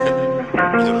Girl,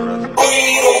 you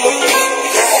the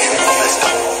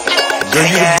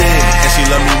man, and she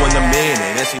love me when I'm in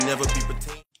it, and she never be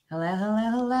pretend. Hello, hello,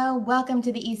 hello. Welcome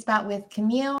to the E Spot with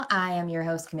Camille. I am your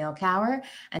host, Camille Cower,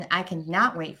 and I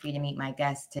cannot wait for you to meet my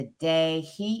guest today.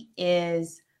 He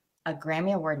is a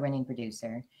Grammy Award-winning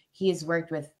producer. He has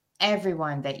worked with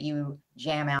everyone that you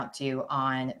jam out to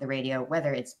on the radio,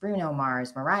 whether it's Bruno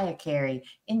Mars, Mariah Carey,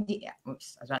 I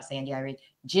was about to say India Reid,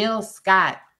 Jill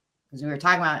Scott, because we were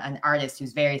talking about an artist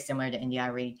who's very similar to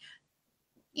India Reid.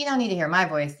 You don't need to hear my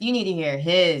voice. You need to hear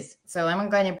his. So I'm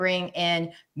going to bring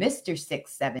in Mr.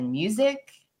 6-7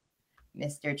 Music,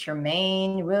 Mr.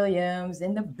 Tremaine Williams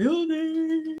in the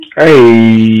building.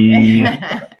 Hey.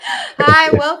 Hi,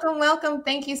 welcome.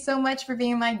 Thank you so much for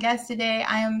being my guest today.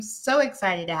 I am so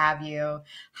excited to have you.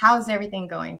 How's everything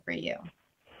going for you?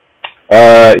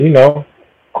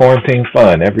 Quarantine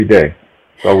fun every day.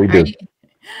 That's all we do.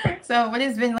 So what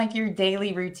has been like your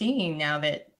daily routine now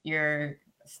that you're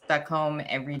stuck home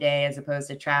every day as opposed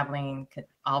to traveling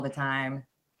all the time?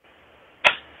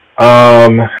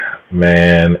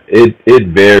 Man, it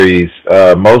varies.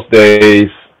 Most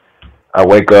days I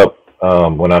wake up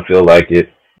when I feel like it,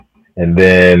 and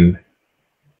then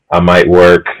I might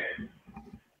work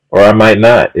or I might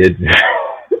not.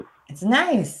 It's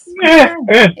nice.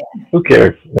 Who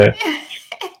cares? Yeah.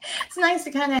 It's nice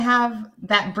to kind of have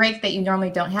that break that you normally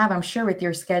don't have. I'm sure with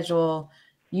your schedule,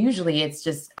 usually it's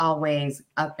just always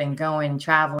up and going,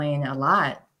 traveling a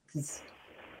lot, because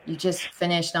you just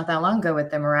finished not that long ago with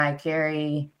the Mariah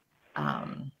Carey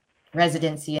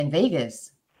residency in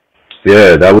Vegas.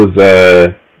 Yeah, that was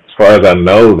as far as I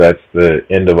know, that's the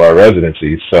end of our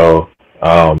residency. So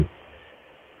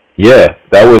yeah,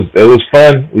 it was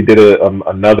fun. We did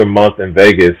another month in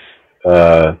Vegas.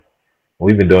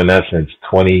 We've been doing that since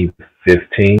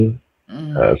 2015.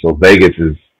 So Vegas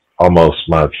is almost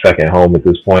my second home at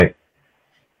this point.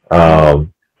 But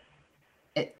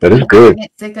it's good.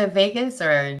 Get sick of Vegas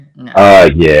or no?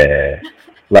 Yeah.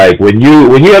 Like when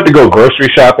you have to go grocery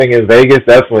shopping in Vegas,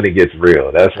 that's when it gets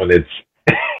real. That's when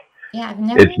Yeah, I've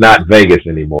never. it's not Vegas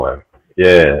anymore.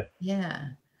 Yeah. Yeah.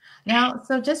 Now,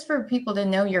 so just for people to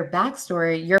know your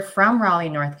backstory, you're from Raleigh,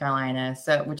 North Carolina,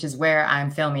 which is where I'm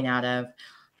filming out of.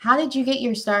 How did you get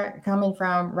your start coming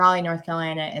from Raleigh, North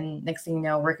Carolina, and next thing you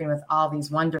know, working with all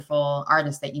these wonderful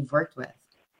artists that you've worked with?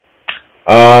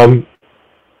 I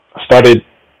started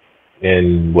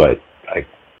in like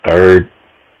third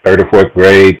or fourth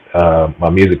grade.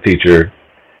 My music teacher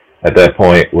at that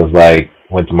point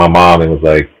went to my mom and was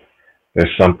like, "There's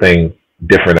something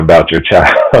different about your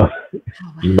child.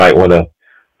 You might want to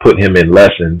put him in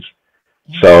lessons."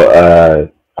 Yeah.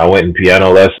 So I went in piano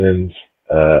lessons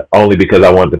only because I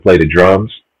wanted to play the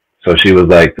drums. So she was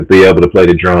like, "To be able to play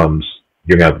the drums,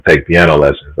 you're gonna have to take piano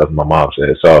lessons." That's what my mom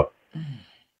said. So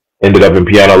ended up in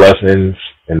piano lessons,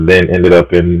 and then ended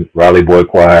up in Raleigh Boy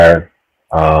Choir.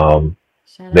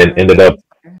 Then ended up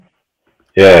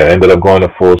going to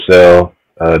Full Sail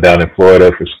down in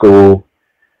Florida for school,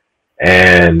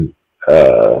 and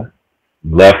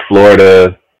left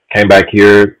Florida, came back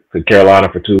here to Carolina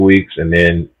for 2 weeks, and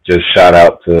then just shot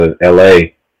out to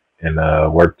LA and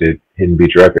worked at Hidden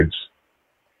Beach Records.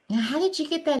 Now, how did you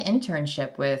get that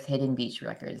internship with Hidden Beach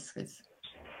Records?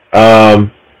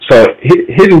 So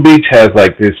Hidden Beach has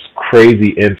like this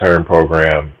crazy intern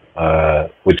program,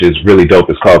 which is really dope.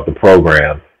 It's called The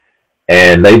Program.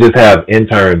 And they just have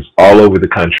interns all over the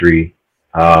country.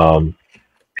 And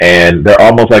they're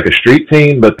almost like a street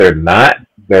team, but they're not.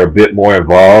 They're a bit more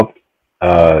involved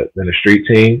than a street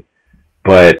team.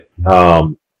 But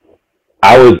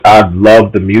I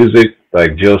loved the music.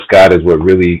 Like Jill Scott is what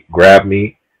really grabbed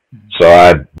me. So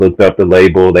I looked up the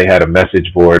label. They had a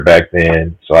message board back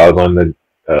then. So I was on the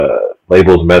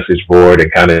label's message board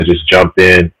and kind of just jumped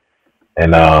in.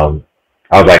 And I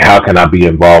was like, how can I be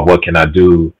involved? What can I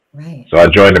do? Right. So I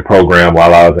joined the program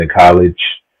while I was in college,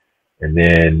 and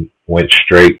then went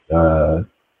straight,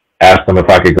 asked them if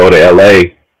I could go to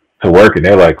LA to work. And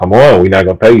they're like, come on, we're not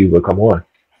going to pay you, but come on.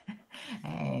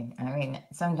 Hey, I mean,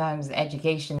 sometimes the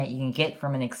education that you can get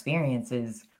from an experience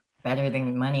is better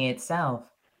than money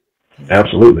itself.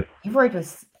 Absolutely. You've worked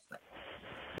with,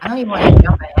 I don't even want to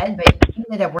jump ahead, but you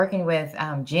ended up working with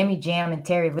Jimmy Jam and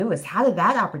Terry Lewis. How did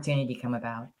that opportunity come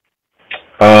about?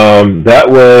 That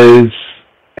was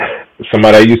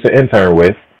somebody I used to intern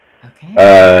with.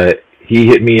 Okay. He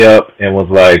hit me up and was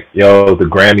like, yo, the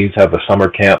Grammys have a summer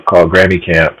camp called Grammy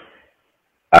Camp.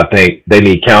 I think they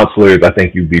need counselors. I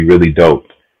think you'd be really dope.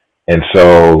 And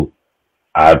so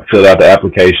I filled out the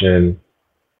application,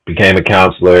 became a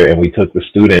counselor, and we took the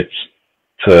students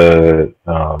to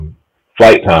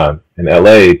flight time in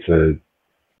LA to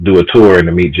do a tour and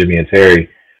to meet Jimmy and Terry.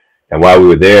 And while we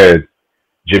were there,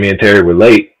 Jimmy and Terry were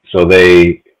late, so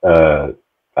I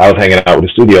was hanging out with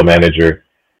the studio manager,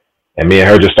 and me and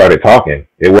her just started talking.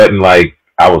 It wasn't like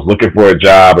I was looking for a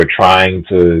job or trying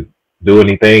to do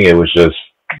anything. It was just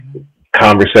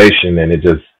conversation, and it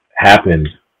just happened.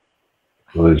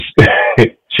 It was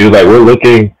she was like, "We're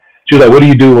looking." She was like, "What do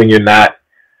you do when you're not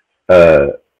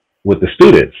with the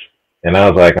students?" And I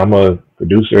was like, "I'm a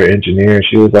producer, engineer."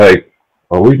 She was like,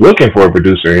 "Oh, we're looking for a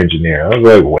producer, engineer." I was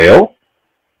like, "Well,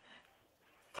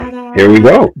 Ta-da. here we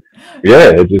go." Yeah,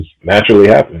 it just naturally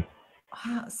happened.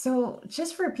 Wow. So,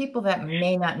 just for people that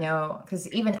may not know, because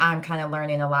even I'm kind of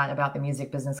learning a lot about the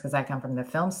music business because I come from the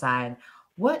film side.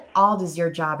 What all does your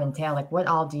job entail? Like, what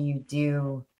all do you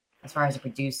do as far as a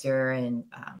producer and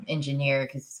engineer?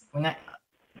 Because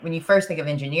when you first think of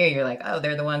engineer, you're like, oh,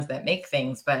 they're the ones that make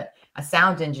things, but a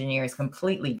sound engineer is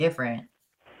completely different.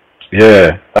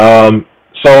 Yeah.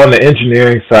 So on the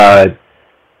engineering side,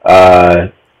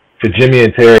 for Jimmy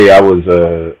and Terry, I was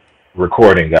a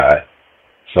recording guy.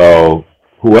 So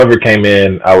whoever came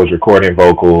in, I was recording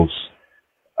vocals.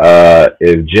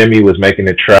 If Jimmy was making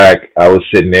a track, I was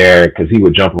sitting there because he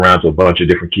would jump around to a bunch of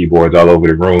different keyboards all over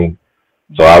the room.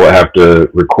 So I would have to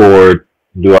record,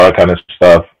 do all kind of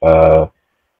stuff.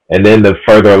 And then the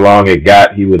further along it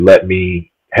got, he would let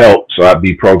me help. So I'd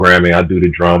be programming. I'd do the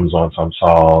drums on some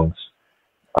songs.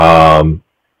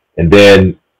 And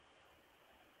then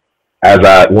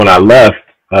when I left,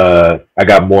 I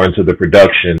got more into the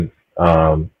production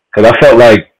because I felt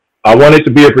like I wanted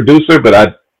to be a producer,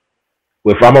 but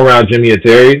if I'm around Jimmy and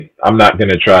Terry, I'm not going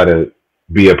to try to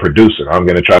be a producer. I'm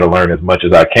going to try to learn as much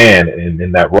as I can. And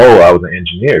in that role, I was an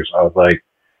engineer. So I was like,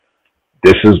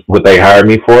 this is what they hired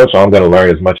me for. So I'm going to learn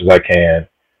as much as I can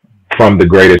from the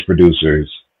greatest producers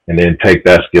and then take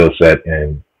that skill set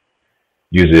and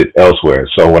use it elsewhere.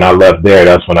 So when I left there,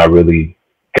 that's when I really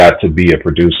got to be a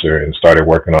producer and started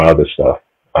working on other stuff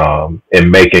and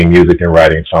making music and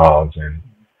writing songs and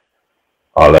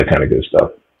all that kind of good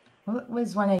stuff. What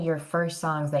was one of your first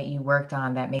songs that you worked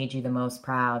on that made you the most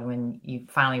proud when you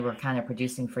finally were kind of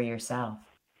producing for yourself?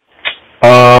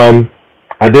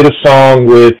 I did a song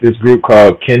with this group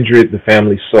called Kindred the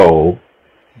Family Soul,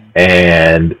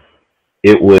 and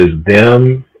it was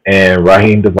them and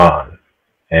Raheem Devon,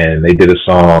 and they did a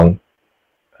song,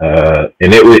 and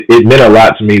it meant a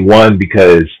lot to me. One,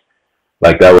 because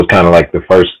like that was kind of like the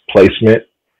first placement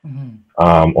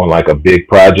on like a big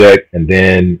project, and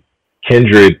then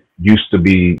Kindred used to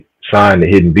be signed to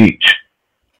Hidden Beach.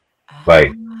 Like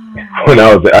when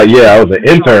I was I was an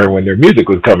intern when their music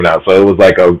was coming out, so it was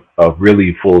like a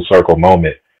really full circle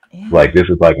moment. Yeah. Like this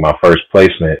is like my first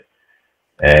placement,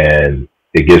 and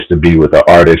it gets to be with an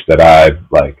artist that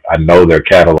I know their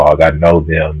catalog, I know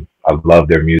them, I love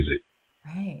their music.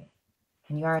 Right.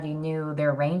 And you already knew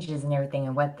their ranges and everything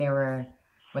and what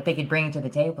they could bring to the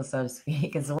table, so to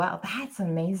speak, as well. That's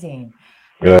amazing.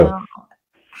 Yeah.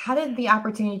 How did the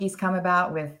opportunities come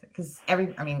about because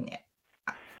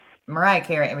Mariah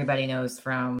Carey, everybody knows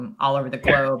from all over the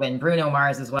globe, and Bruno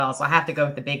Mars as well. So I have to go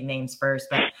with the big names first,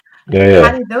 but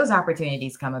how did those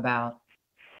opportunities come about?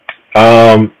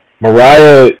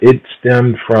 Mariah, it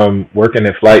stemmed from working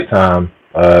at Flight Time,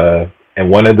 and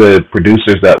one of the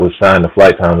producers that was signed to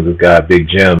Flight Time was this guy, Big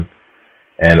Jim,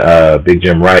 and Big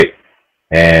Jim Wright,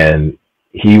 and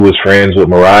he was friends with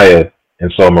Mariah,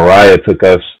 and so Mariah took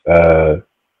us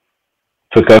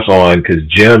on because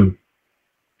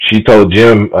she told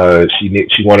Jim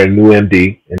she wanted a new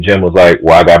MD, and Jim was like,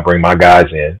 well, I got to bring my guys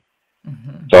in.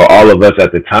 Mm-hmm. So all of us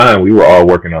at the time, we were all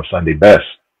working on Sunday Best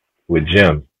with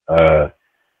Jim.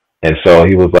 And so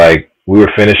he was like, we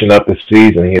were finishing up the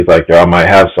season. He was like, I might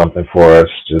have something for us.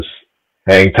 Just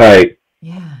hang tight.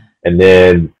 Yeah. And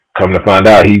then come to find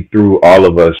out, he threw all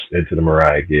of us into the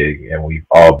Mariah gig, and we've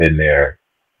all been there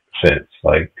since.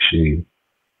 Like she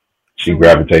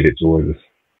gravitated towards us.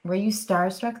 Were you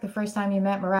starstruck the first time you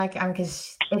met Mariah?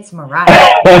 Because it's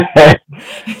Mariah.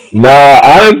 Nah,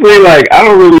 honestly, like I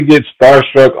don't really get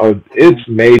starstruck. It's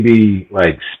maybe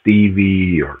like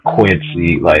Stevie or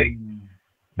Quincy. Like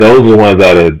those are the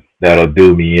ones that'll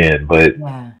do me in. But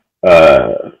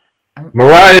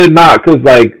Mariah, not, because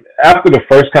like after the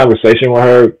first conversation with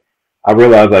her, I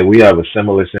realized like we have a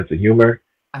similar sense of humor.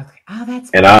 Okay. Oh,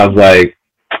 that's. And I was like,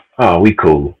 oh, we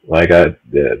cool. Like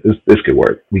this could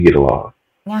work. We get along.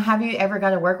 Now, have you ever got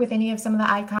to work with any of some of the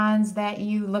icons that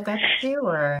you look up to,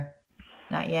 or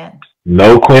not yet?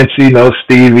 No Quincy, no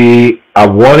Stevie. I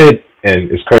wanted, and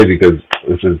it's crazy because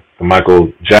this is the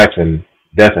Michael Jackson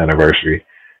death anniversary,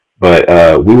 but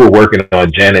we were working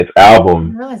on Janet's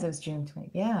album. I realized it was June 20th.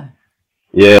 Yeah.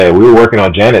 Yeah, we were working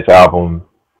on Janet's album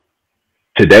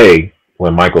today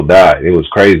when Michael died. It was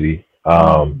crazy.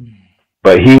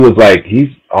 But he was like, he's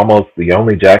almost the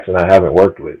only Jackson I haven't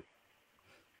worked with.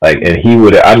 Like, and he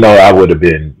would, I know I would have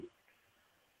been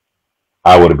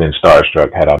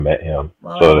starstruck had I met him.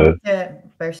 Well, So I hate to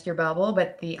burst your bubble,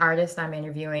 but the artist I'm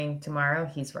interviewing tomorrow,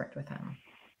 he's worked with him.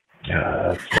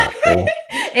 that's not fair.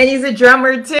 And he's a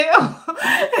drummer too.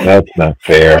 That's not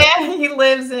fair. Yeah, he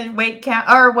lives in Wake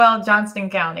County, or well,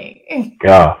 Johnston County.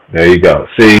 Oh, there you go.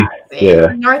 See, yeah.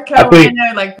 North I think-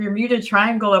 Carolina, like Bermuda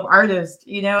Triangle of artists.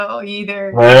 You know, you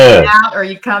either Man. get out or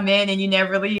you come in and you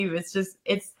never leave. It's just,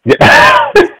 it's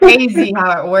Yeah. crazy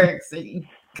how it works.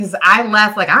 Because I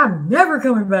left like I'm never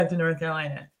coming back to North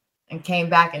Carolina, and came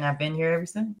back, and I've been here ever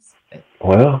since.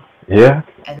 Well, yeah.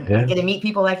 And Yeah. I get to meet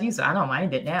people like you, so I don't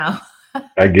mind it now.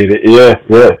 I get it. Yeah,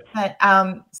 yeah. But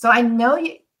so I know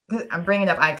you. I'm bringing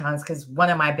up icons because one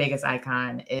of my biggest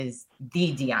icon is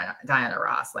the Diana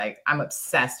Ross. Like, I'm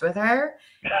obsessed with her.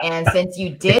 And since you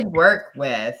did work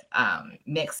with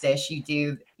Mixed-ish, you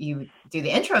do the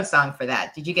intro song for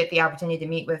that. Did you get the opportunity to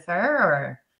meet with her,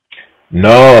 or?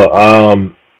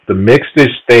 No, the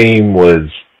Mixed-ish theme was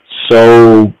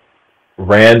so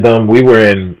random. We were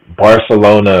in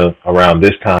Barcelona around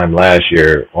this time last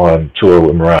year on tour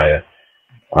with Mariah.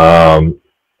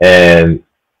 And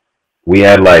we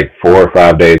had like 4 or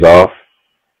 5 days off,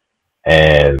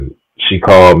 and she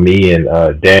called me and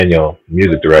Daniel,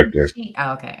 music director.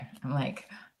 Oh, okay. I'm like,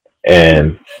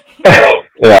 and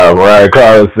yeah, Mariah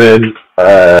called us in.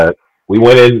 We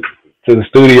went into the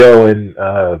studio and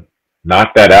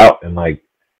knocked that out, and like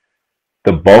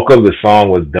the bulk of the song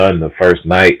was done the first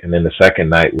night, and then the second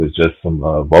night was just some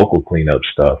vocal cleanup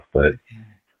stuff. But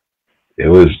it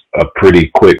was a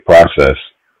pretty quick process.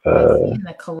 in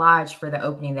the collage for the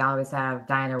opening, they always have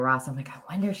Diana Ross. I'm like, I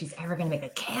wonder if she's ever going to make a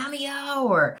cameo,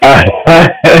 or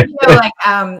like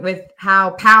with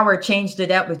how Power changed it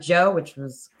up with Joe, which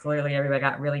was clearly everybody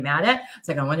got really mad at. It's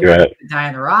like, I wonder if it's the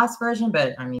Diana Ross version,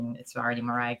 but I mean, it's already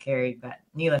Mariah Carey. But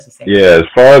needless to say, yeah, as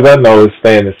far as I know, it's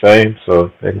staying the same.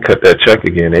 So they can cut that check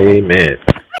again. Amen.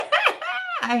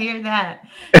 I hear that.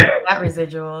 That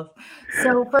residuals.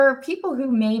 So for people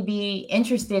who may be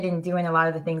interested in doing a lot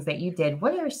of the things that you did,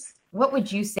 what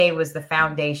would you say was the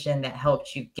foundation that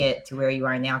helped you get to where you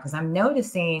are now? Because I'm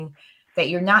noticing that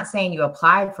you're not saying you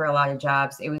applied for a lot of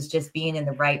jobs. It was just being in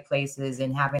the right places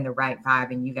and having the right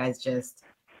vibe, and you guys just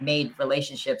made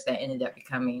relationships that ended up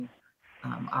becoming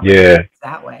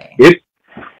that way.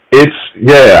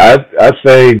 I'd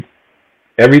say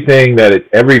every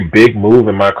big move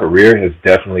in my career has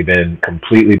definitely been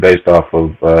completely based off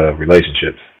of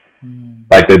relationships.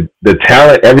 Like the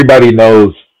talent, everybody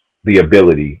knows the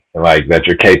ability, like that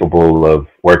you're capable of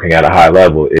working at a high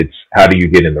level. It's how do you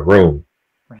get in the room?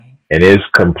 Right. And it's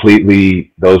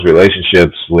completely those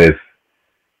relationships with,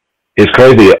 it's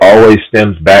crazy. It always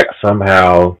stems back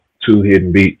somehow to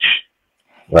Hidden Beach.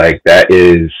 Like that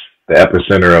is the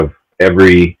epicenter of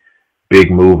every big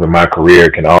move in my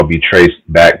career. Can all be traced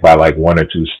back by like 1 or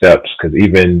 2 steps. Cause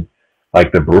even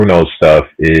like the Bruno stuff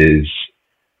is,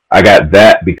 I got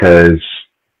that because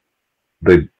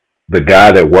the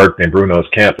guy that worked in Bruno's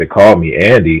camp, they called me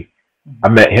Andy. I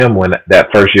met him when that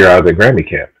first year I was at Grammy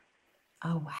camp.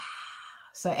 Oh, wow.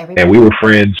 So and we were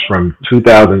friends from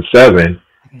 2007.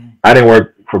 Okay. I didn't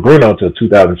work for Bruno till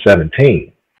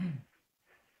 2017. And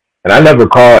I never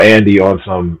called Andy on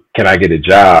some, can I get a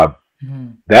job?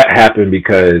 That happened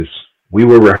because we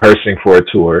were rehearsing for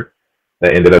a tour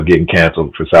that ended up getting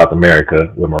canceled for South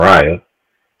America with Mariah.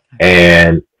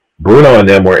 And Bruno and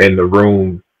them were in the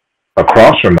room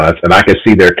across from us, and I could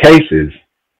see their cases.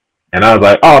 And I was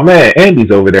like, oh man,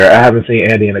 Andy's over there. I haven't seen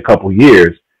Andy in a couple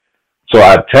years. So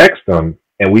I texted him,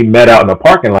 and we met out in the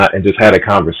parking lot and just had a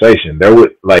conversation. There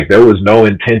was no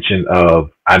intention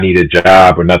of I need a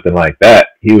job or nothing like that.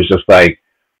 He was just like,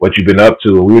 what you been up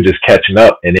to? And we were just catching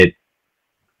up, and it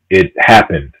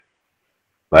happened.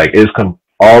 Like it's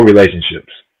all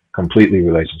relationships, completely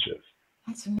relationships.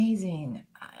 That's amazing.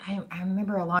 I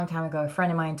remember a long time ago, a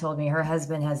friend of mine told me her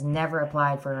husband has never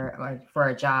applied for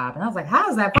a job. And I was like, how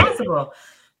is that possible?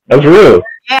 That's real.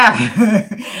 Yeah.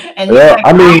 And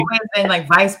always been like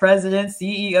vice president,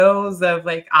 CEOs of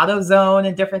like AutoZone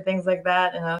and different things like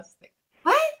that. And I was like,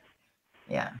 what?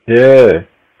 Yeah. Yeah.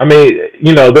 I mean,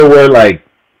 there were like,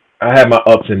 I had my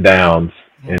ups and downs,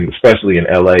 and especially in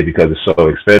LA because it's so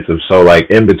expensive. So like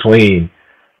in between,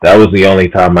 that was the only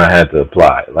time I had to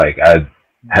apply. Like I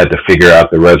had to figure out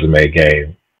the resume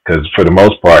game because for the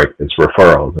most part, it's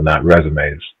referrals and not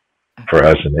resumes for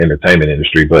us in the entertainment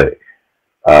industry. But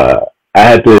I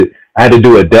had to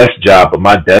do a desk job, but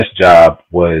my desk job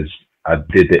was I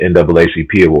did the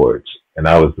NAACP awards, and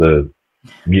I was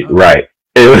right.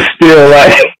 it was still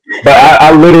like, but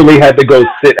I literally had to go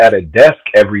sit at a desk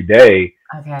every day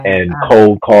Okay. and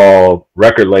cold call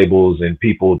record labels and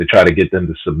people to try to get them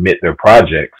to submit their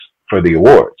projects for the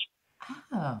awards.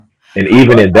 Oh. And How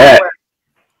even does in that that, work?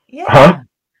 huh? Yeah.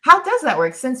 How does that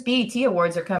work? Since BET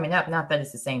Awards are coming up, not that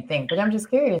it's the same thing, but I'm just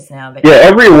curious now that Yeah, you.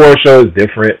 every award show is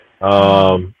different.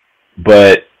 Mhm.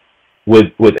 But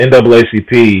with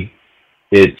NAACP,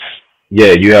 it's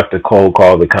yeah, you have to cold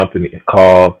call the company.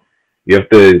 You have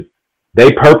to.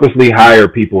 They purposely hire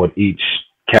people in each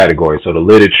category. So the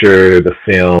literature, the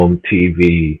film,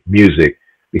 TV, music,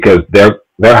 because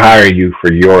they're hiring you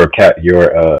for your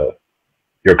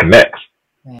connects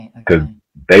Right. because Okay.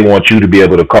 they want you to be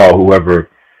able to call whoever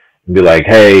and be like,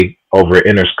 hey, over at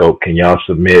Interscope, can y'all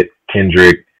submit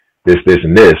Kendrick this,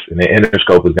 and this? And then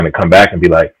Interscope is going to come back and be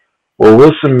like, well,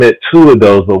 we'll submit two of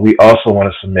those, but we also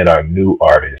want to submit our new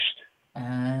artist.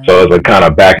 So it's a Um, kind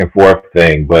of back and forth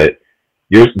thing, but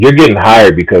you're getting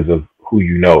hired because of who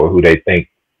you know or who they think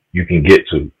you can get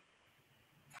to.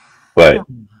 But huh.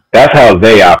 that's how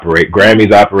they operate.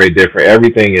 Grammys operate different.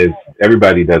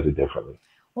 Everybody does it differently.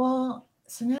 Well,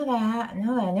 so now that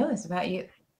I know this about you,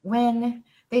 when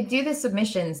they do the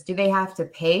submissions, do they have to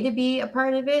pay to be a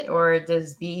part of it, or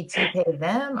does BET pay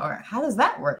them, or how does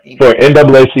that work For even?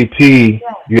 NAACP,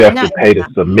 Yeah, you or have to not, pay to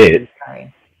not submit. BET.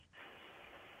 Sorry.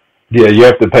 Yeah, you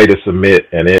have to pay to submit,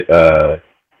 and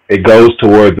it goes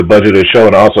towards the budget of the show,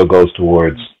 and also goes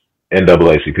towards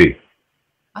NAACP.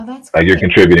 Oh, that's Like you're great.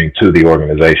 contributing to the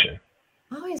organization.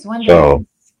 I always wondered So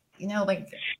because like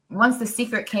once The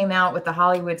Secret came out with the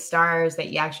Hollywood stars that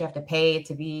you actually have to pay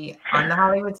to be on the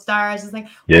Hollywood stars, it's like,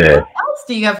 well, yeah. what else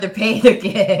do you have to pay to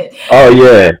get? Oh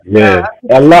yeah, So yeah. that's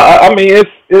A true. lot. I mean, it's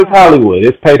Yeah, Hollywood.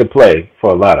 It's pay to play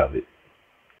for a lot of it.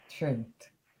 true.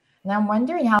 And I'm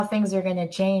wondering how things are going to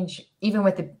change, even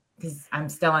with because I'm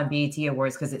still on BET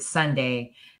Awards because it's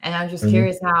Sunday. And I'm just Hmm.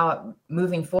 curious how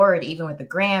moving forward, even with the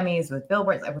Grammys, with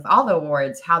Billboards, like with all the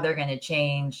awards, how they're going to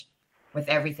change with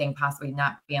everything possibly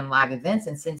not being live events.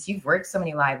 And since you've worked so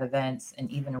many live events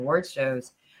and even award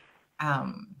shows,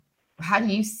 um, how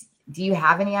do you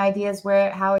have any ideas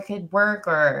where how it could work,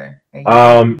 or are you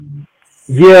Um, thinking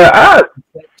yeah,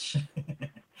 switch?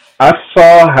 I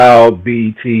saw how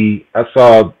BT.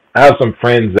 I have some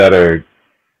friends that are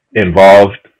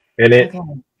involved in it. Okay.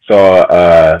 So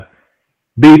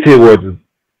BT Awards,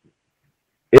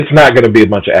 it's not going to be a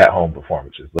bunch of at home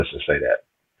performances. Let's just say that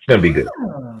it's going to be good.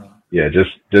 Oh, Yeah,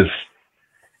 just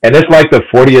and it's like the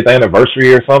 40th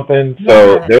anniversary or something.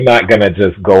 So yeah. they're not gonna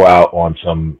just go out on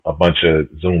a bunch of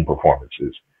Zoom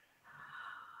performances.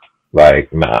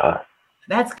 Like nah,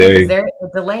 That's good because they there the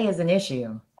delay is an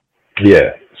issue.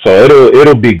 yeah. So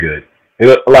it'll be good.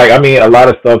 Like I mean, a lot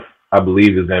of stuff I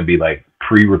believe is gonna be like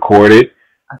pre-recorded,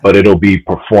 but Okay. it'll be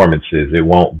performances. It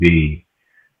won't be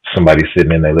somebody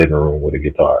sitting in their living room with a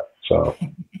guitar. So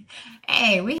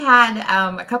Hey, we had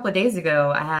a couple of days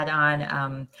ago, I had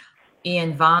on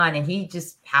Ian Vaughn, and he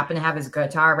just happened to have his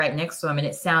guitar right next to him, and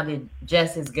it sounded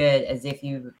just as good as if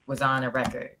you was on a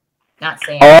record. Not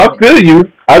oh, saying I that. feel you.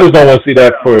 I just don't want to see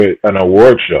that for an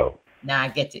award show. Nah, I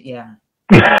get it. Yeah.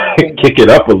 There's, Kick it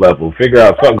up a level. Figure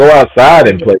out something. Go outside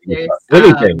and play guitar. oh,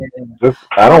 Anything. yeah. Just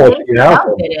I don't Well, want to Dave see your house.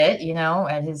 Chappelle did it,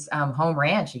 at his home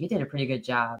ranch. He did a pretty good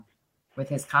job with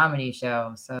his comedy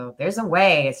show. So there's a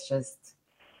way. It's just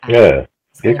Yeah,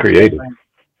 it's going get to be creative. different.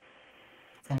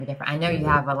 It's going to be different. I know you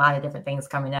have a lot of different things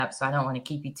coming up, so I don't want to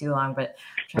keep you too long. But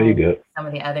I'm There you trying to think go. of some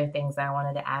of the other things I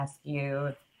wanted to ask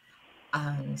you.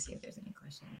 Let me see if there's any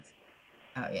questions.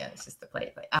 Oh yeah, it's just the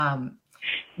play.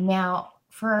 Now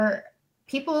for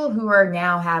people who are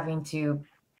now having to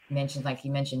mention, like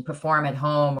you mentioned, perform at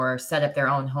home or set up their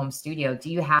own home studio,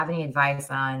 do you have any advice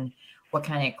on what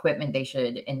kind of equipment they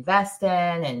should invest in?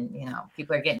 And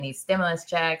people are getting these stimulus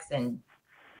checks and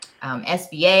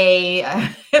SBA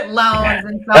loans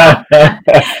and so on.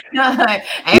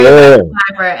 Everybody's Yeah,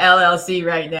 applying for LLC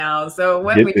right now. So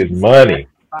what get would this you suggest money.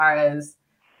 as far as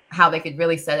how they could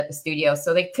really set up a studio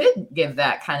so they could give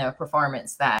that kind of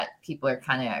performance that people are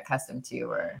kind of accustomed to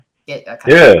or get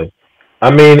accustomed Yeah,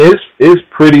 I mean it's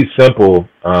pretty simple.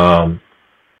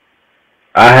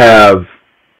 I have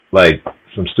like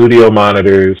some studio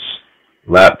monitors,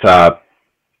 laptop,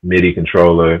 MIDI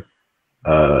controller,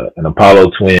 an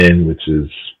Apollo Twin, which is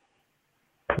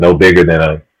no bigger than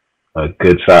a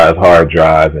good size hard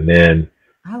drive, and then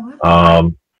to. Oh, wow.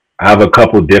 um, I have a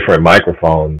couple different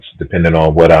microphones depending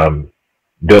on what I'm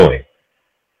doing.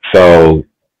 So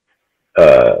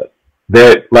uh,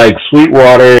 they're like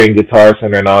Sweetwater and Guitar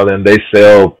Center and all them. They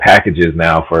sell packages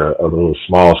now for a little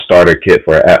small starter kit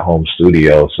for at home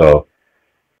studio. So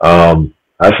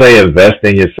I say invest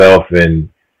in yourself and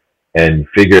and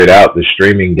figure it out. The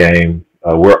streaming game,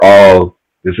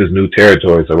 this is new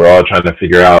territory, so we're all trying to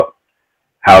figure out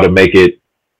how to make it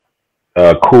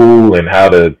cool and how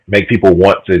to make people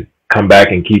want to come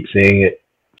back and keep seeing it,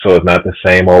 so it's not the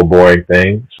same old boring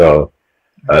thing. So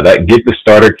that get the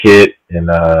starter kit, and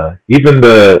even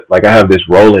I have this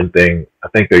rolling thing. I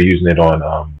think they're using it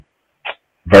on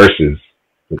Versus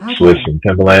with Swiss and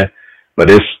Timberland, but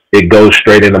it goes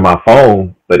straight into my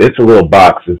phone. But it's a little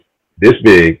box. It's this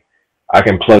big. I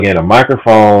can plug in a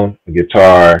microphone, a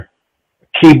guitar, a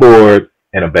keyboard,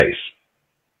 and a bass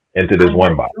into this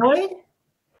one box.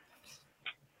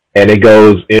 And it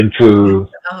goes into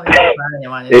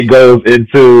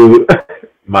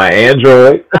my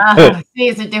Android. See,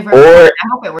 it's a different. I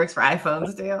hope it works for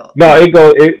iPhones too. No,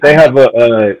 they have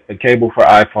a cable for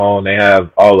iPhone. They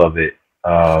have all of it,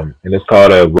 and it's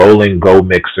called a Rolling Go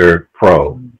Mixer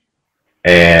Pro,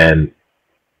 and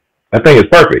I think it's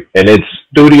perfect. And it's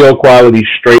studio quality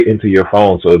straight into your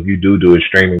phone. So if you do a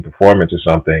streaming performance or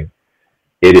something,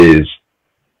 it is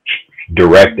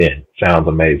direct in. Sounds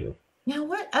amazing. Now,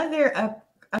 what other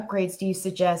upgrades do you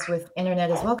suggest with internet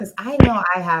as well? Because I know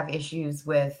I have issues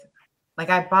with,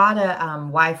 I bought a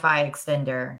Wi-Fi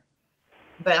extender,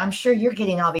 but I'm sure you're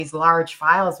getting all these large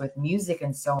files with music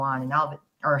and so on, and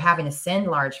or having to send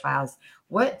large files.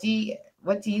 What do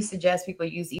you suggest people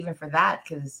use even for that?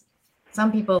 Because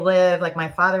some people live, my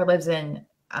father lives in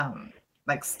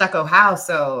stucco house,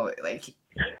 so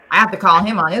I have to call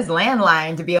him on his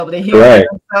landline to be able to hear him.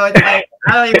 So it's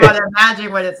I don't even want to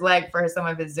imagine what it's like for some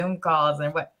of his Zoom calls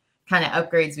and what kind of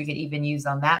upgrades we could even use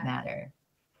on that matter.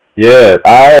 Yeah,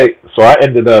 I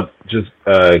ended up just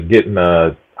getting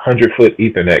a 100-foot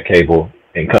Ethernet cable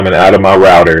and coming out of my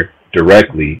router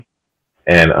directly.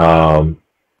 And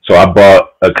so I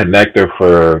bought a connector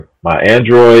for my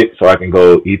Android so I can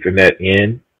go Ethernet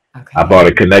in. Okay. I bought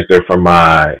a connector for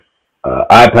my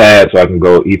iPad so I can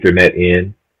go Ethernet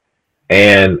in.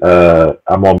 And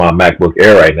I'm on my MacBook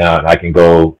Air right now, and I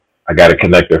got a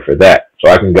connector for that.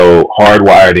 So I can go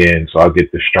hardwired in, so I'll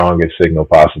get the strongest signal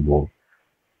possible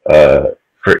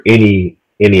for any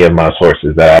of my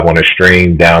sources that I want to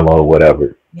stream, download,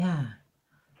 whatever. Yeah.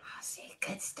 See,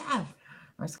 good stuff.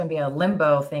 It's going to be a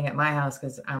limbo thing at my house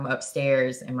because I'm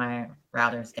upstairs and my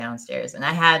router's downstairs. And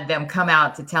I had them come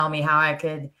out to tell me how I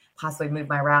could possibly move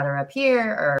my router up here,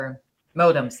 or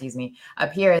modem,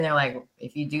 up here. And they're like,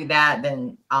 if you do that,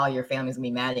 then all your family's going to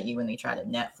be mad at you when they try to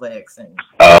Netflix. And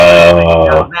I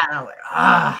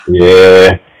was like,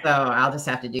 yeah. So I'll just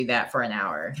have to do that for an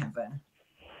hour. Have a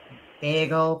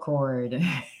big old cord.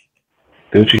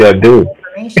 Do what you got to do.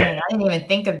 Information. I didn't even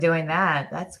think of doing that.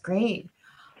 That's great.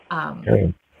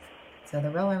 Okay. So the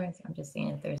roller, I'm just seeing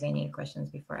if there's any questions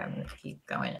before I'm going to keep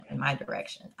going in my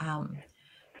direction.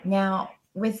 Now,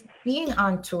 with being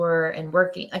on tour and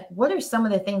working, what are some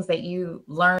of the things that you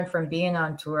learned from being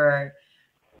on tour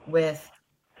with,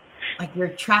 you're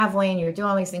traveling, you're doing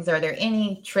all these things? Are there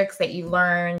any tricks that you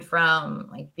learned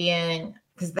from being,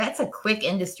 because that's a quick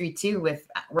industry too, with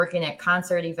working at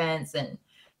concert events and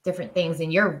different things,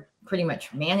 and you're pretty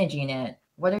much managing it.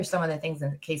 What are some of the things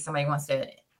in case somebody wants to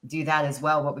do that as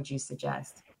well? What would you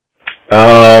suggest?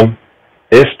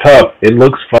 It's tough. It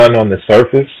looks fun on the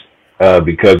surface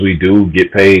because we do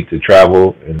get paid to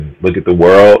travel and look at the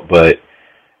world, but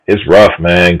it's rough,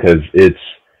 man, because it's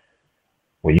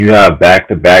when you have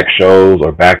back-to-back shows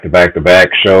or back-to-back-to-back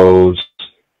shows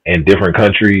in different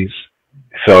countries.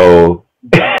 So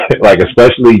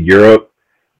especially Europe,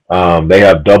 they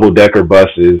have double-decker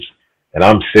buses, and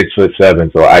I'm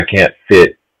 6'7", so I can't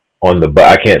fit on the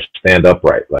bus. I can't stand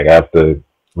upright. I have to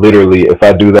literally, if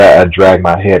I do that, I drag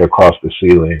my head across the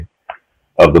ceiling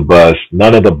of the bus.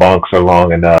 None of the bunks are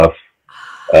long enough.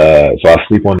 So I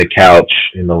sleep on the couch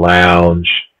in the lounge.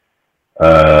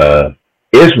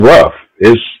 It's rough.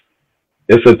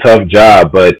 It's a tough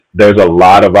job, but there's a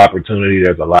lot of opportunity.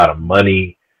 There's a lot of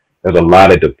money. There's a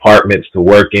lot of departments to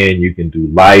work in. You can do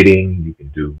lighting. You can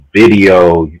do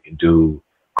video. You can do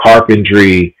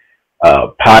carpentry,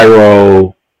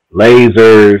 pyro,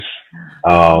 lasers,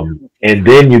 and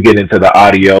then you get into the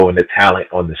audio and the talent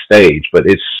on the stage. But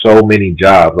it's so many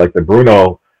jobs. Like the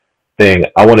Bruno thing,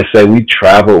 I want to say we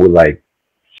traveled with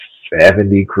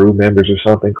 70 crew members or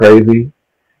something crazy.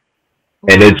 Wow.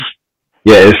 And it's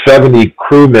 70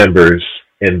 crew members.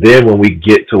 And then when we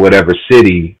get to whatever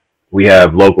city, we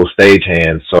have local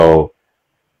stagehands. So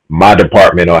my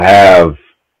department will have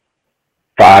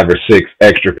 5 or 6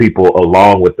 extra people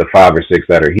along with the 5 or 6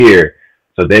 that are here.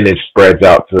 So then it spreads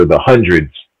out to the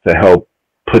hundreds to help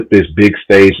put this big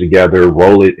stage together,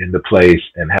 roll it into place,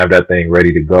 and have that thing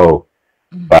ready to go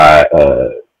by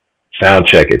sound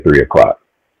check at 3:00.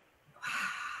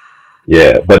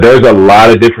 Yeah, but there's a lot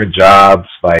of different jobs.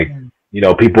 Like,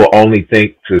 Yeah. people only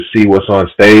think to see what's on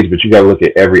stage, but you got to look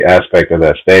at every aspect of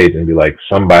that stage and be like,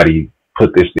 somebody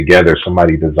put this together,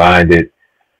 somebody designed it,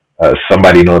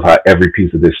 somebody knows how every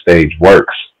piece of this stage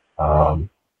works. Right. Um,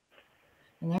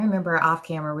 And I remember off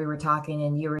camera we were talking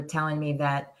and you were telling me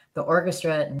that the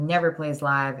orchestra never plays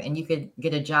live and you could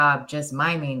get a job just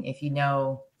miming if you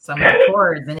know some of the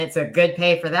chords and it's a good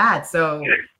pay for that. So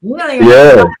you don't even have to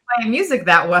know yeah, how to play music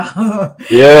that well.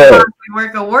 You yeah, actually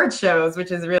work award shows,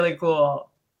 which is really cool.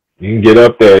 you can get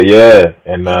up there, yeah,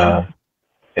 Yeah.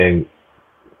 and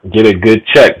get a good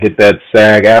check, get that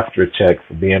SAG after check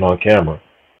for being on camera.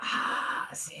 Ah,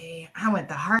 see, I went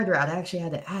the hard route. I actually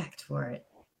had to act for it.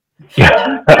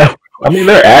 I mean,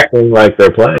 they're acting like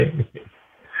they're playing.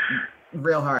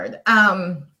 Real hard.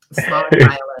 Smallest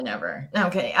violin ever.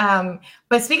 Okay.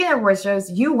 But speaking of award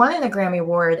shows, you won a Grammy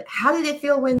Award. How did it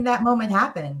feel when that moment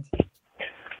happened?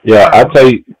 Yeah, Or I'll tell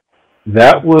you,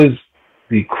 that was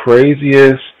the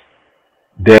craziest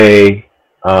day.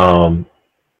 Um,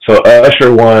 so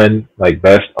Usher won like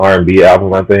best R&B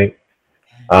album, I think.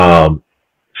 Um,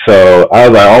 so I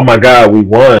was like, oh my God, we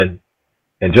won.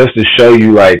 And just to show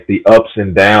you like the ups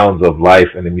and downs of life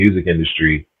in the music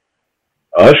industry,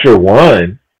 Usher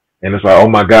won. And it's like, oh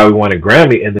my God, we won a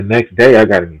Grammy. And the next day I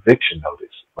got an eviction notice.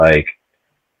 Like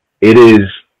it is,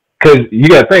 cause you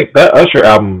gotta think that Usher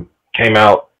album came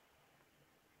out,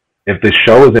 if the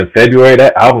show was in February,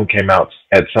 that album came out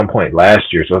at some point last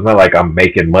year. So it's not like I'm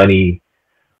making money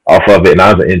off of it and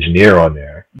I was an engineer on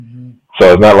there. Mhm.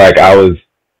 So it's not like I was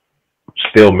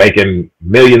still making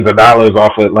millions of dollars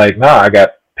off of it. Like, nah, I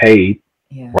got paid,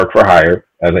 Yeah. work for hire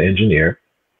as an engineer.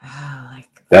 Oh, like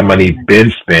That 4 money months.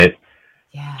 been spent.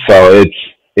 Yeah. So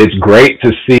it's great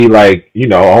to see like,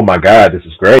 oh my God, this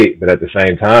is great. But at the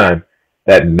same time,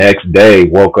 that next day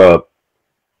woke up,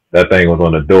 that thing was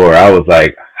on the door. I was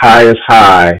like highest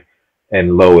high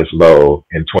and lowest low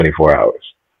in 24 hours.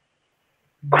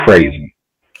 No Crazy.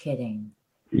 kidding.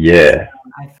 Yeah.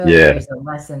 I feel like Yeah. there's a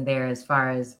lesson there as far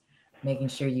as making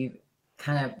sure you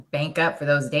kind of bank up for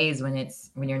those days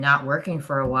when you're not working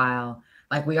for a while,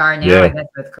 like we are now, I Yeah. guess,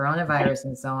 with coronavirus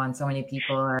and so on. So many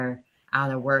people are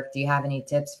out of work. Do you have any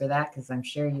tips for that? Because I'm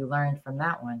sure you learned from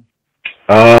that one.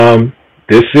 Um,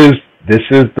 this is this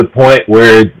is the point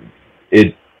where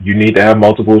it you need to have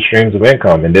multiple streams of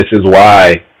income, and this is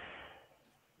why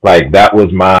like that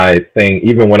was my thing.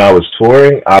 Even when I was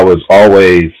touring, I was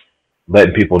always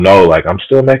letting people know like I'm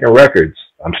still making records,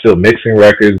 I'm still mixing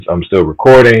records, I'm still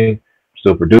recording,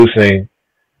 still producing.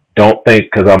 Don't think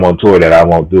because I'm on tour that I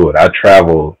won't do it. I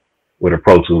travel with a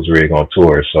Pro Tools rig on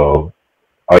tour, so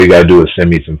all you gotta do is send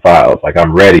me some files. Like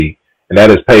I'm ready, and that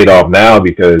has paid off now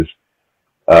because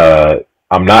uh,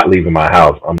 I'm not leaving my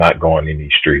house. I'm not going in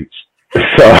these streets. So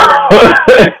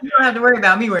You don't have to worry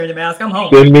about me wearing a mask. I'm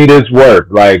home. send me this work.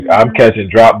 Like I'm catching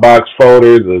Dropbox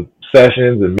folders of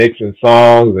sessions and mixing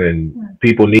songs, and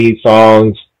people need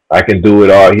songs. I can do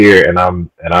it all here, and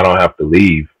I don't have to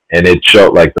leave. And it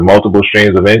showed like the multiple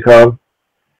streams of income.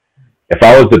 If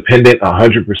I was dependent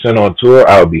 100% on tour,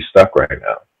 I would be stuck right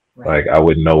now. Right. Like I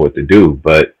wouldn't know what to do.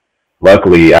 But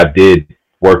luckily, I did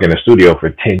work in a studio for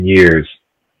 10 years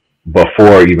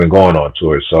before even going on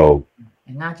tour. So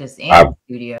And not just in I, the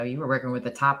studio, you were working with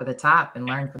the top of the top and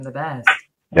learned from the best.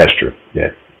 that's true. Yeah.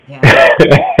 Yeah.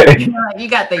 You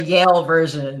got the Yale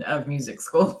version of music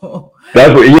school.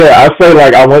 That's what, yeah, I say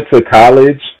like I went to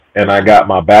college and I got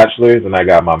my bachelor's and I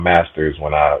got my master's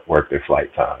when I worked at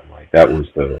Flight Time. Like that was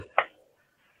the,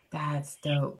 That's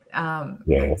dope.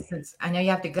 yeah. Since I know you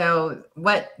have to go,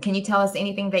 what can you tell us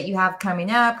anything that you have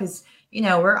coming up? Because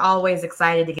we're always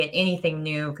excited to get anything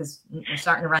new because we're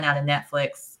starting to run out of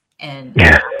Netflix, and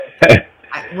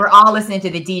we're all listening to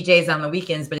the DJs on the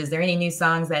weekends. But is there any new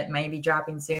songs that might be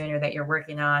dropping soon, or that you're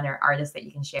working on, or artists that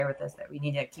you can share with us that we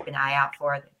need to keep an eye out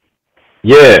for?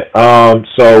 Yeah.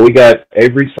 So we got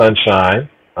Avery Sunshine.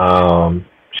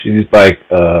 She's like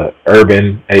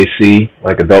urban AC,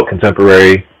 like adult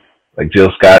contemporary, like Jill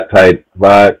Scott type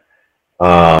vibe.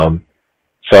 Um,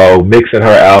 so mixing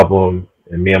her album,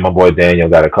 and me and my boy Daniel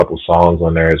got a couple songs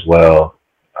on there as well.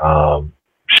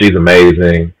 She's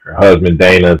amazing. Her husband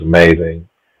Dana is amazing.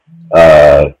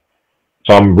 Uh,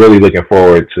 so I'm really looking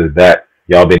forward to that.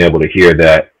 Y'all being able to hear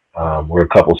that. We're a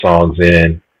couple songs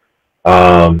in.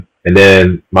 And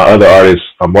then my other artist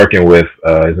I'm working with,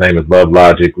 his name is Love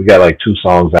Logic. We got like 2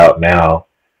 songs out now,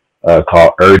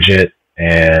 called Urgent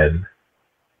and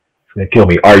It's Gonna Kill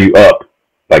Me, Are You Up?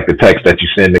 Like the text that you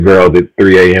send the girl at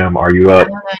 3 a.m., Are You I Up?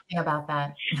 don't know anything about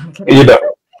that. I'm kidding. You know,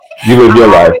 you live your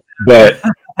life. But,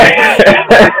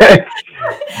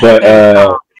 but,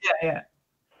 Yeah, yeah.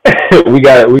 we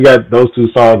got those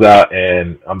two songs out,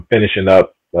 and I'm finishing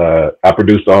up. I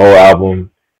produced the whole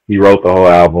album. He wrote the whole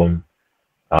album.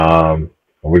 And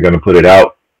we're gonna put it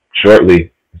out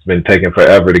shortly. It's been taking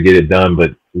forever to get it done,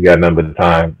 but we got none but the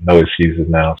time. No excuses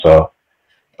now. So,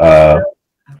 Sorry,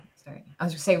 I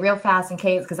was gonna say real fast in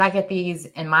case, because I get these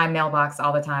in my mailbox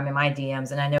all the time in my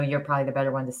DMs, and I know you're probably the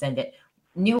better one to send it.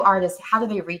 New artists, how do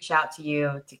they reach out to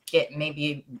you to get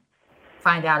maybe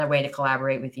find out a way to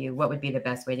collaborate with you? What would be the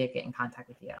best way to get in contact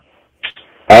with you?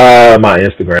 my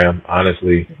Instagram,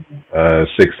 honestly,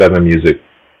 6-7 music.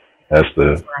 That's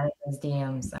the Those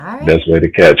DMs. All right. best way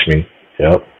to catch me.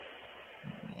 Yep.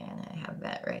 Man, I have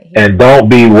that right here. And don't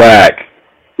be whack.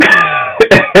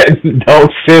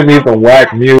 Don't send me some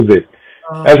whack music.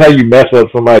 That's how you mess up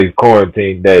somebody's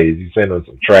quarantine days. You send them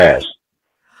some trash.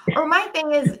 Or my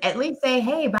thing is at least say,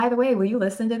 hey, by the way, will you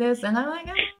listen to this? And I'm like,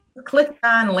 click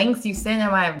on links you send in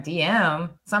my DM.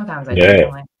 Sometimes I do. Yeah.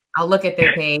 Like, I'll look at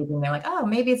their page and they're like, oh,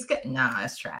 maybe it's good. Nah,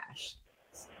 it's trash.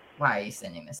 Why are you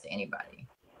sending this to anybody?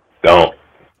 Don't.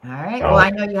 All right. Don't. Well, I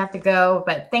know you have to go,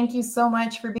 but thank you so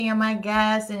much for being my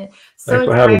guest. And so Thanks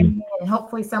for having me. exciting. And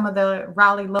hopefully some of the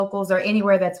Raleigh locals or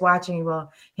anywhere that's watching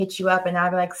will hit you up and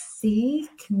I'll be like, see,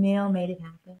 Camille made it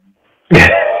happen.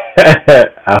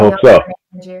 I hope so.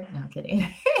 No, I'm kidding.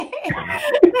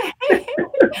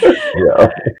 Yeah.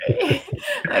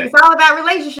 Like, it's all about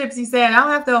relationships, you said. I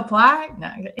don't have to apply. No,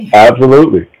 I'm kidding.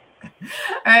 Absolutely. All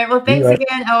right. Well, thanks Yeah.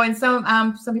 again. Oh, and some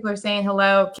people are saying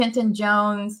hello. Kenton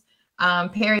Jones,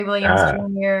 Perry Williams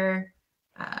Jr.,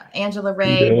 Angela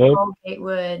Ray, Yeah. Paul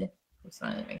Gatewood. Just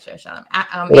wanted to make sure I shout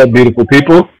them. What up, beautiful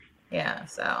people? Yeah.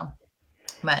 So,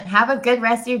 but have a good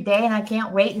rest of your day, and I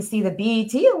can't wait to see the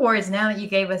BET Awards now that you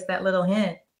gave us that little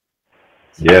hint.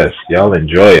 Yes, y'all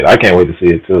enjoy it. I can't wait to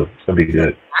see it too. It's gonna be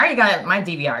good. I already got my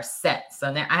DVR set,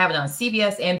 so now I have it on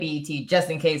CBS and BET just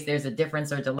in case there's a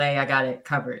difference or delay. I got it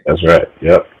covered. That's right.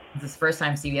 Yep. This is the first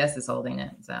time CBS is holding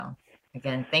it. So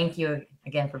again, thank you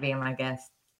again for being my guest.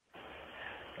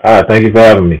 All right. Thank you for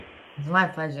having me. It's my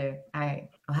pleasure. All right.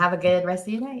 Well, have a good rest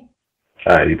of your night.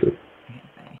 All right. You too. Okay,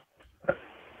 bye.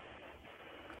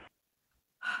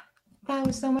 That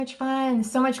was so much fun.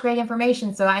 So much great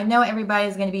information. So I know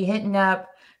everybody's going to be hitting up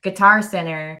Guitar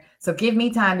Center. So give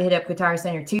me time to hit up Guitar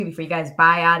Center too before you guys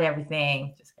buy out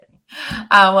everything. Just kidding.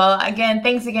 Well, again,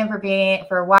 thanks again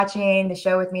for watching the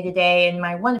show with me today, and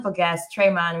my wonderful guest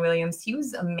Tremon Williams. He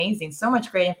was amazing. So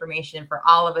much great information for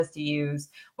all of us to use,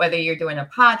 whether you're doing a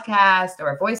podcast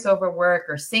or voiceover work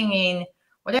or singing,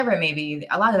 whatever it may be.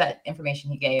 A lot of that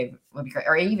information he gave would be great,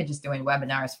 or even just doing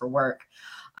webinars for work.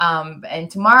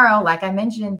 And tomorrow, like I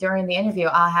mentioned during the interview,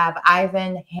 I'll have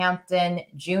Ivan Hampton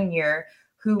Jr.,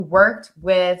 who worked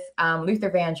with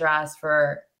Luther Vandross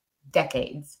for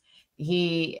decades.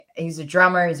 He's a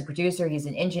drummer, he's a producer, he's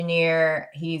an engineer.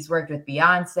 He's worked with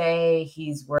Beyonce.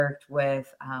 He's worked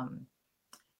with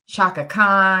Shaka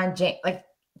Khan, like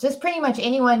just pretty much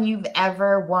anyone you've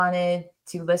ever wanted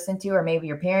to listen to, or maybe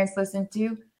your parents listened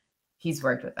to. He's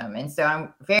worked with them. And so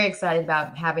I'm very excited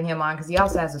about having him on because he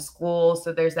also has a school.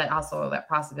 So there's that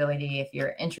possibility if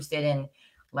you're interested in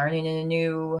learning a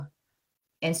new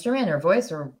instrument or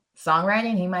voice or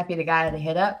songwriting, he might be the guy to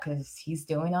hit up because he's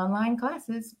doing online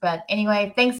classes. But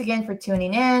anyway, thanks again for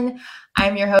tuning in.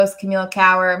 I'm your host, Camille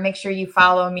Cower. Make sure you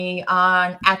follow me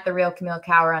on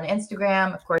 @TheRealCamilleCower on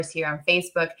Instagram, of course, here on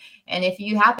Facebook. And if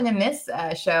you happen to miss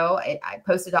a show, I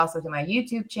posted also to my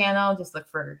YouTube channel. Just look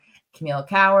for Camille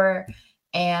Cower.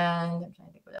 And I'm trying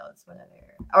to think what else,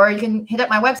 or you can hit up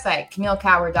my website,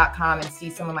 CamilleCower.com, and see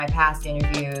some of my past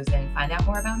interviews and find out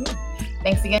more about me.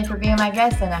 Thanks again for being my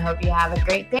guest, and I hope you have a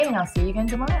great day, and I'll see you again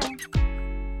tomorrow.